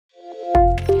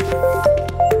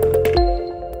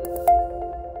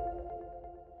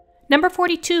Number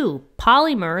 42,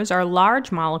 polymers are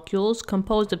large molecules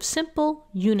composed of simple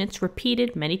units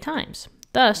repeated many times.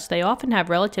 Thus, they often have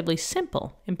relatively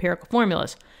simple empirical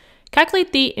formulas.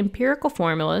 Calculate the empirical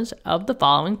formulas of the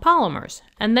following polymers.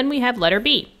 And then we have letter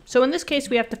B. So in this case,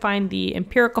 we have to find the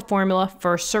empirical formula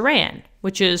for Saran,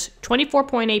 which is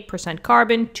 24.8%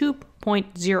 carbon,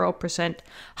 2.0%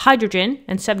 hydrogen,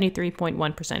 and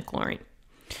 73.1% chlorine.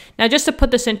 Now, just to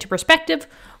put this into perspective,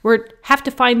 we have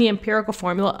to find the empirical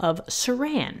formula of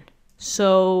Saran.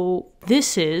 So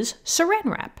this is Saran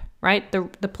wrap, right?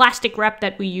 The plastic wrap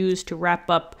that we use to wrap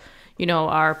up,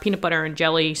 our peanut butter and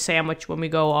jelly sandwich when we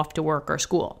go off to work or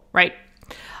school, right?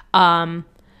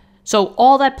 So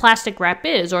all that plastic wrap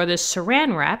is, or this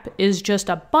Saran wrap, is just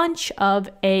a bunch of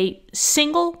a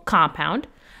single compound,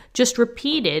 just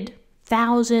repeated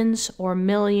thousands or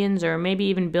millions or maybe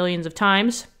even billions of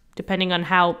times, depending on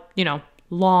how,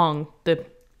 long the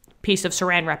piece of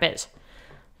Saran wrap is.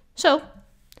 So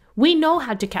we know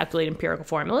how to calculate empirical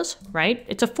formulas, right?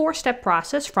 It's a 4-step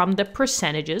process from the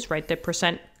percentages, right? The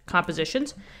percent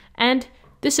compositions. And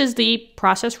this is the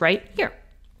process right here.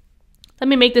 Let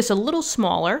me make this a little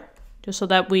smaller, just so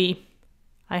that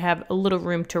I have a little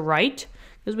room to write,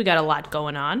 because we got a lot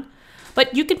going on.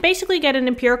 But you can basically get an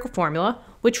empirical formula,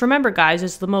 which, remember, guys,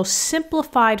 is the most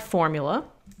simplified formula,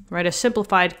 right? A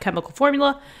simplified chemical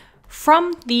formula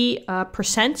from the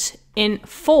percents in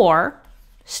 4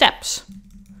 steps.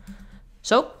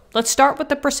 So let's start with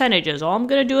the percentages. All I'm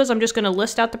going to do is I'm just going to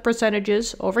list out the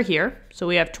percentages over here. So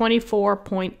we have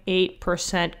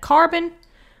 24.8% carbon.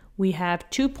 We have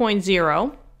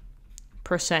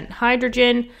 2.0%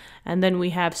 hydrogen. And then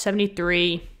we have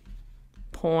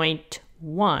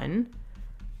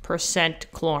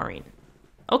 73.1% chlorine.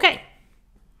 Okay.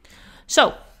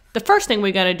 So the first thing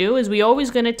we're going to do is we're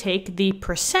always going to take the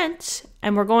percents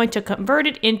and we're going to convert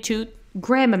it into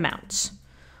gram amounts.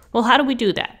 Well, how do we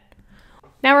do that?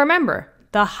 Now remember,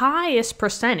 the highest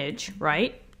percentage,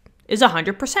 right, is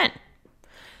 100%.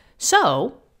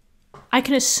 So I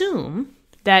can assume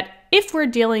that if we're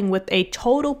dealing with a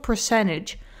total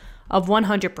percentage of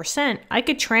 100%, I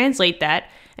could translate that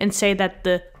and say that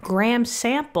the gram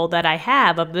sample that I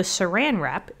have of this Saran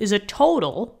wrap is a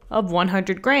total of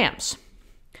 100 grams.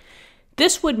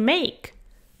 This would make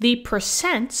the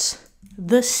percents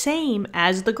the same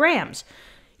as the grams.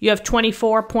 You have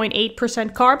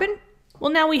 24.8% carbon.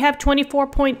 Well, now we have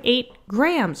 24.8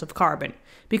 grams of carbon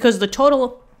because the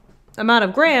total amount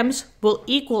of grams will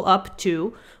equal up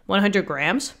to 100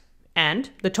 grams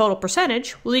and the total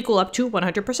percentage will equal up to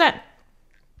 100%.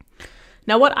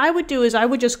 Now, what I would do is I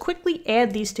would just quickly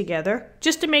add these together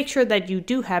just to make sure that you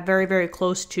do have very, very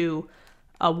close to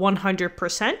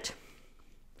 100%.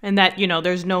 And that,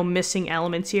 there's no missing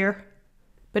elements here.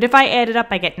 But if I add it up,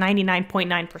 I get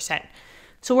 99.9%.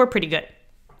 So we're pretty good.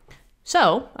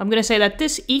 So I'm going to say that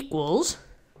this equals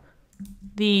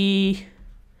the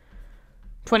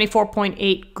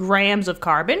 24.8 grams of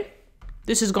carbon.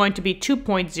 This is going to be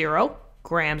 2.0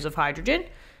 grams of hydrogen.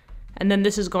 And then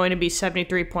this is going to be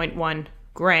 73.1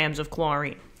 grams of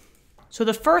chlorine. So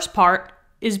the first part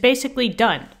is basically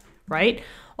done, right?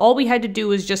 All we had to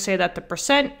do is just say that the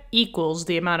percent equals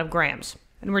the amount of grams,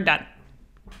 and we're done.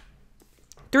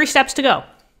 3 steps to go.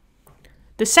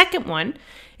 The second one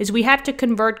is we have to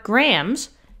convert grams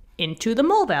into the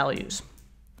mole values.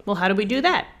 Well, how do we do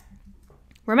that?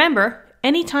 Remember,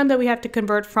 anytime that we have to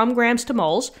convert from grams to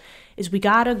moles is we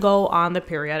gotta go on the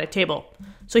periodic table.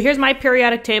 So here's my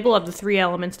periodic table of the 3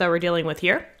 elements that we're dealing with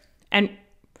here. And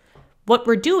what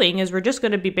we're doing is we're just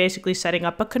gonna be basically setting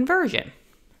up a conversion.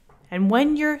 And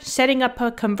when you're setting up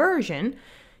a conversion,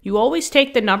 you always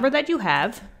take the number that you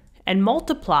have and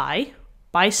multiply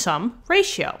by some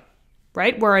ratio,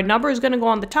 right? Where a number is going to go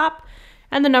on the top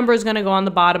and the number is going to go on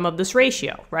the bottom of this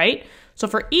ratio, right? So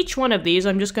for each one of these,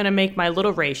 I'm just going to make my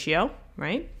little ratio,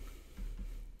 right?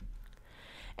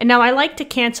 And now I like to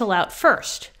cancel out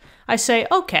first. I say,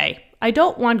 okay, I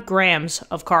don't want grams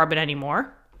of carbon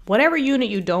anymore. Whatever unit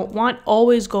you don't want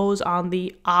always goes on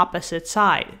the opposite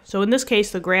side. So in this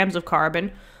case, the grams of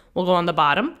carbon will go on the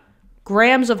bottom.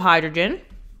 Grams of hydrogen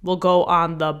will go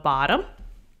on the bottom.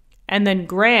 And then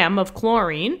gram of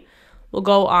chlorine will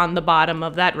go on the bottom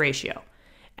of that ratio.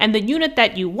 And the unit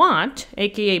that you want,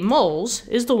 aka moles,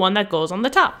 is the one that goes on the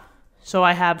top. So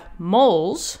I have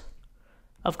moles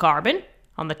of carbon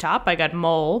on the top. I got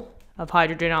mole of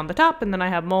hydrogen on the top. And then I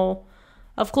have mole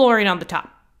of chlorine on the top.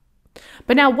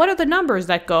 But now, what are the numbers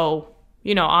that go,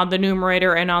 on the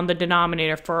numerator and on the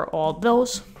denominator for all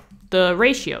those, the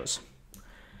ratios?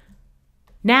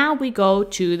 Now we go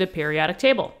to the periodic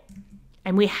table.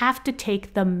 and we have to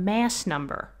take the mass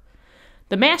number.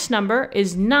 The mass number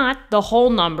is not the whole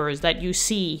numbers that you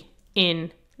see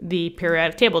in the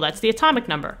periodic table. That's the atomic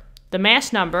number. The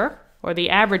mass number, or the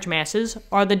average masses,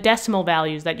 are the decimal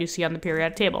values that you see on the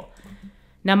periodic table.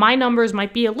 Now, my numbers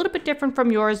might be a little bit different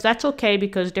from yours. That's okay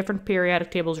because different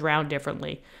periodic tables round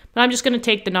differently. But I'm just going to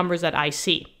take the numbers that I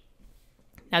see.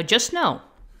 Now, just know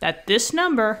that this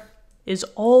number is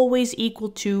always equal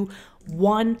to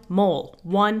 1 mole,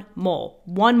 1 mole,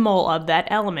 1 mole of that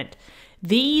element.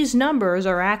 These numbers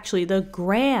are actually the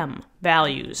gram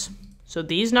values. So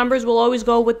these numbers will always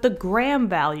go with the gram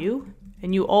value,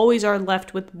 and you always are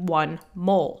left with 1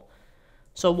 mole.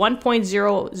 So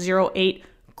 1.008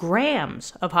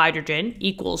 grams of hydrogen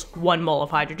equals 1 mole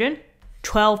of hydrogen.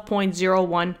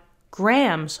 12.01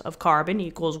 grams of carbon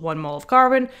equals 1 mole of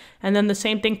carbon. And then the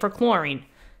same thing for chlorine.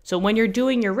 So when you're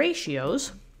doing your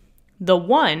ratios, the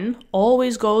 1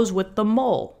 always goes with the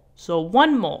mole. So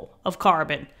 1 mole of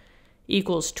carbon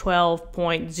equals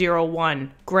 12.01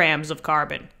 grams of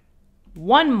carbon.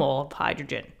 1 mole of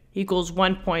hydrogen equals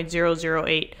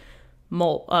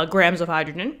 1.008 grams of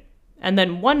hydrogen. And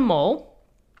then 1 mole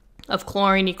of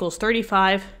chlorine equals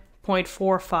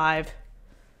 35.45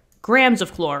 grams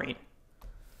of chlorine.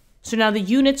 So now the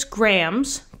units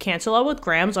grams cancel out with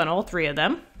grams on all 3 of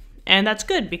them. And that's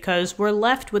good because we're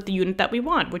left with the unit that we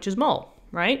want, which is mole,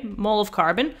 right? Mole of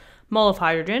carbon, mole of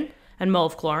hydrogen, and mole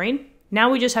of chlorine.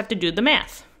 Now we just have to do the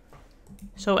math.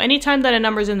 So anytime that a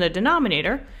number is in the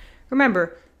denominator,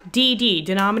 remember, DD,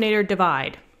 denominator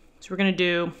divide. So we're going to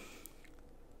do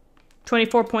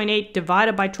 24.8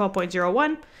 divided by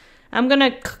 12.01. I'm going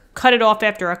to cut it off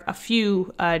after a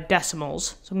few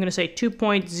decimals. So I'm going to say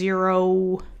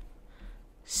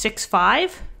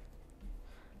 2.065,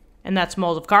 and that's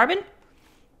moles of carbon.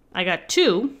 I got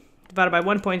 2 divided by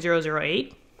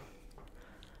 1.008.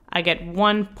 I get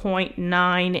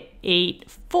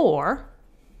 1.984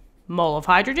 mole of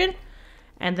hydrogen.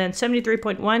 And then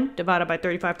 73.1 divided by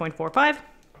 35.45.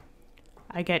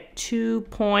 I get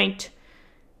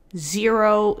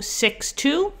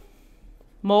 2.062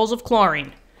 moles of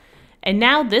chlorine. And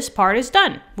now this part is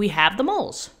done. We have the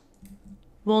moles.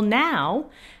 Well, now,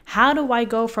 how do I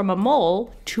go from a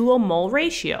mole to a mole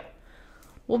ratio?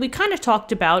 Well, we kind of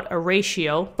talked about a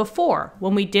ratio before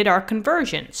when we did our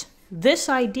conversions. This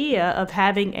idea of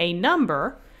having a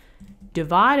number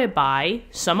divided by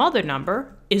some other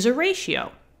number is a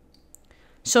ratio.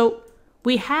 So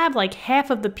we have like half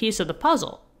of the piece of the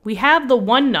puzzle. We have the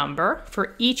 1 number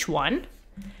for each one.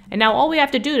 And now all we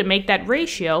have to do to make that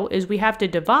ratio is we have to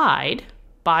divide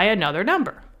by another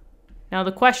number. Now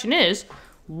the question is,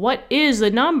 what is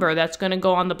the number that's going to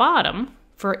go on the bottom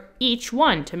for each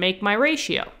one to make my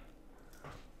ratio?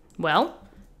 Well,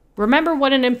 remember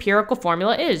what an empirical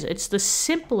formula is. It's the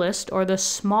simplest or the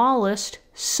smallest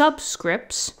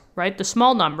subscripts, right, the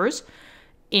small numbers,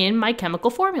 in my chemical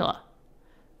formula.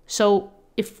 So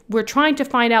if we're trying to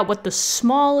find out what the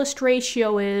smallest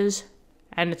ratio is,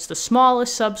 and it's the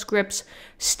smallest subscripts,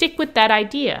 stick with that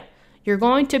idea. You're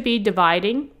going to be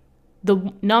dividing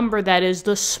the number that is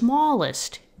the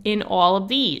smallest in all of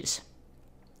these.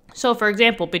 So for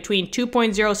example, between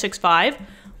 2.065,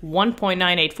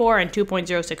 1.984, and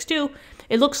 2.062,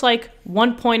 it looks like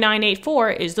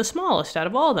 1.984 is the smallest out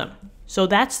of all of them. So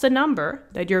that's the number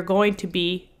that you're going to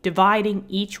be dividing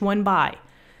each one by.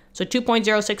 So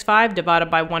 2.065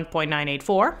 divided by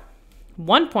 1.984,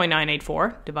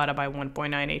 1.984 divided by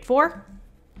 1.984,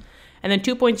 and then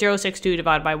 2.062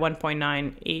 divided by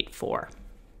 1.984.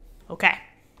 Okay.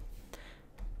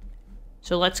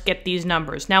 So let's get these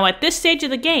numbers. Now at this stage of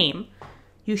the game,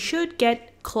 you should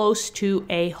get close to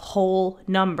a whole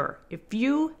number. If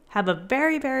you have a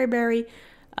very, very, very,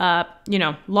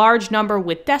 large number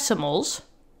with decimals,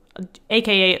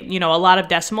 aka, a lot of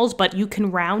decimals, but you can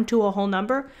round to a whole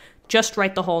number, just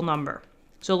write the whole number.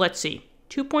 So let's see.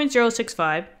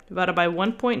 2.065 divided by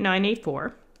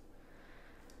 1.984.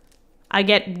 I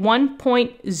get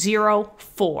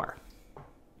 1.04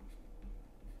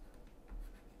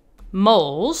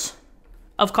 moles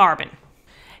of carbon.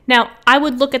 Now, I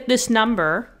would look at this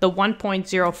number, the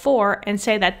 1.04, and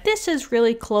say that this is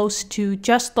really close to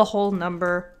just the whole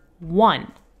number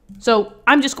 1. So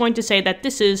I'm just going to say that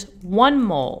this is 1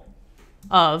 mole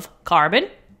of carbon.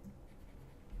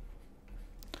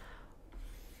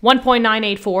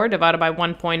 1.984 divided by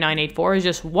 1.984 is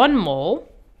just 1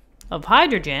 mole of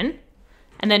hydrogen.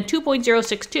 And then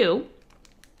 2.062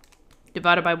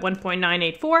 divided by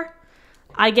 1.984,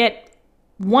 I get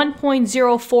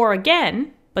 1.04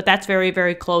 again, but that's very,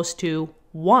 very close to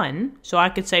 1. So I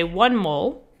could say 1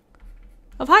 mole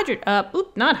of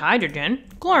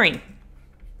chlorine.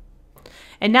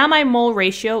 And now my mole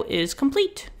ratio is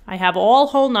complete. I have all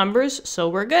whole numbers, so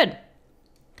we're good.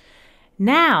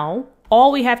 Now,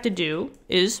 all we have to do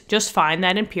is just find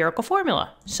that empirical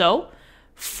formula. So,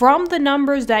 from the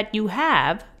numbers that you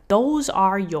have, those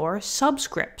are your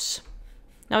subscripts.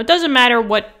 Now, it doesn't matter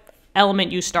what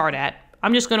element you start at.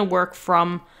 I'm just going to work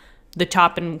from the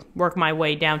top and work my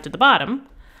way down to the bottom.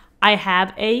 I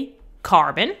have a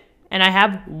carbon, and I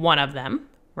have one of them,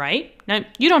 right? Now,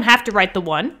 you don't have to write the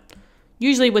one.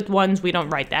 Usually with ones, we don't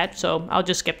write that, so I'll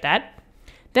just skip that.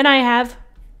 Then I have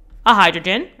a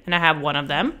hydrogen, and I have one of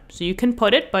them. So you can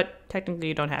put it, but technically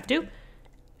you don't have to.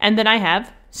 And then I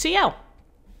have Cl,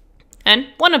 and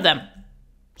one of them.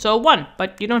 So 1,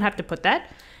 but you don't have to put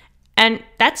that. And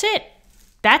that's it.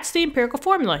 That's the empirical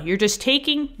formula. You're just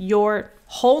taking your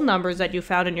whole numbers that you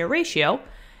found in your ratio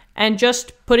and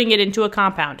just putting it into a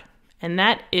compound. And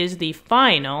that is the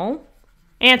final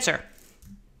answer.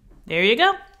 There you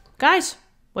go. Guys,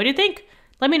 what do you think?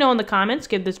 Let me know in the comments.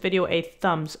 Give this video a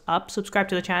thumbs up. Subscribe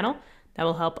to the channel. That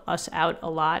will help us out a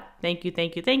lot. Thank you,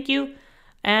 thank you, thank you.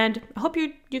 And I hope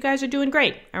you guys are doing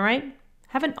great, all right?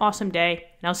 Have an awesome day,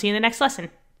 and I'll see you in the next lesson.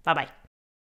 Bye-bye.